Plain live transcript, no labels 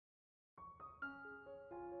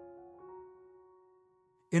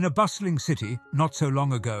In a bustling city, not so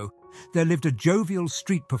long ago, there lived a jovial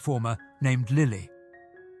street performer named Lily.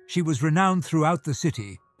 She was renowned throughout the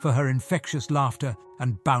city for her infectious laughter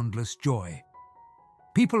and boundless joy.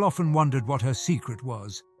 People often wondered what her secret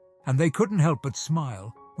was, and they couldn't help but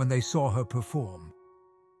smile when they saw her perform.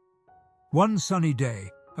 One sunny day,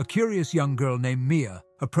 a curious young girl named Mia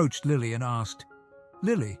approached Lily and asked,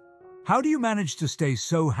 "Lily, how do you manage to stay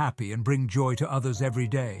so happy and bring joy to others every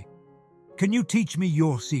day? Can you teach me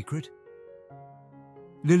your secret?"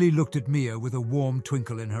 Lily looked at Mia with a warm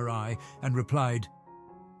twinkle in her eye and replied,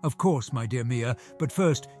 "Of course, my dear Mia, but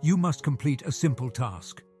first you must complete a simple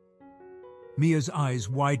task." Mia's eyes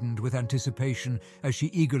widened with anticipation as she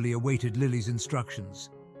eagerly awaited Lily's instructions.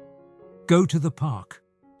 "Go to the park,"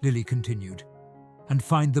 Lily continued, "and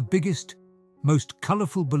find the biggest, most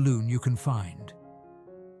colorful balloon you can find.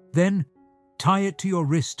 Then tie it to your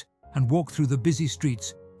wrist and walk through the busy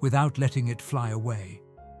streets without letting it fly away."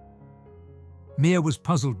 Mia was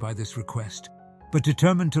puzzled by this request, but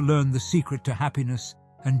determined to learn the secret to happiness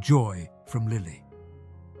and joy from Lily.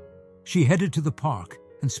 She headed to the park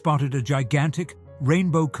and spotted a gigantic,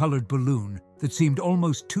 rainbow-colored balloon that seemed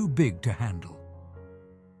almost too big to handle.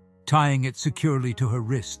 Tying it securely to her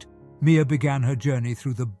wrist, Mia began her journey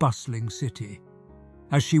through the bustling city.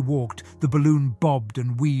 As she walked, the balloon bobbed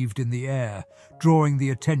and weaved in the air, drawing the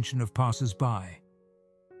attention of passers-by.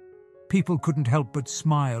 People couldn't help but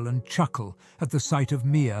smile and chuckle at the sight of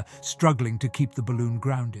Mia struggling to keep the balloon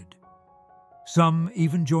grounded. Some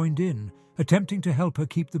even joined in, attempting to help her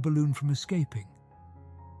keep the balloon from escaping.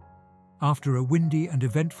 After a windy and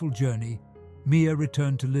eventful journey, Mia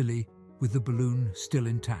returned to Lily with the balloon still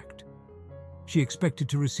intact. She expected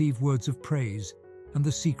to receive words of praise and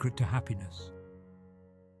the secret to happiness.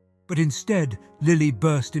 But instead, Lily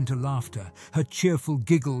burst into laughter, her cheerful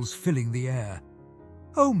giggles filling the air.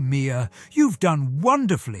 "Oh, Mia, you've done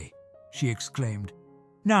wonderfully!" she exclaimed.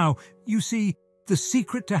 "Now, you see, the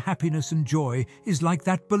secret to happiness and joy is like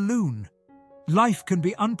that balloon. Life can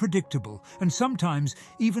be unpredictable and sometimes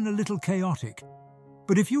even a little chaotic.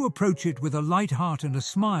 But if you approach it with a light heart and a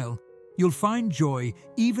smile, you'll find joy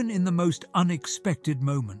even in the most unexpected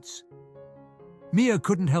moments." Mia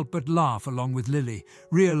couldn't help but laugh along with Lily,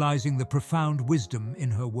 realizing the profound wisdom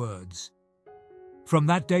in her words. From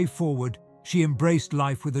that day forward, she embraced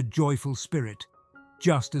life with a joyful spirit,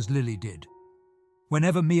 just as Lily did.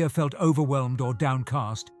 Whenever Mia felt overwhelmed or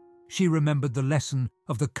downcast, she remembered the lesson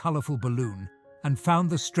of the colorful balloon and found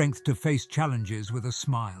the strength to face challenges with a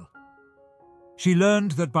smile. She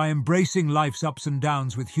learned that by embracing life's ups and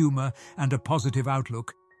downs with humor and a positive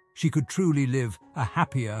outlook, she could truly live a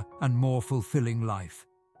happier and more fulfilling life.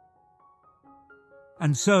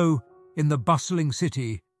 And so, in the bustling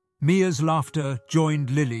city, Mia's laughter joined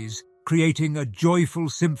Lily's, creating a joyful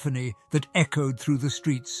symphony that echoed through the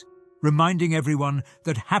streets, reminding everyone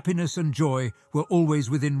that happiness and joy were always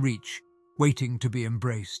within reach, waiting to be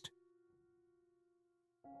embraced.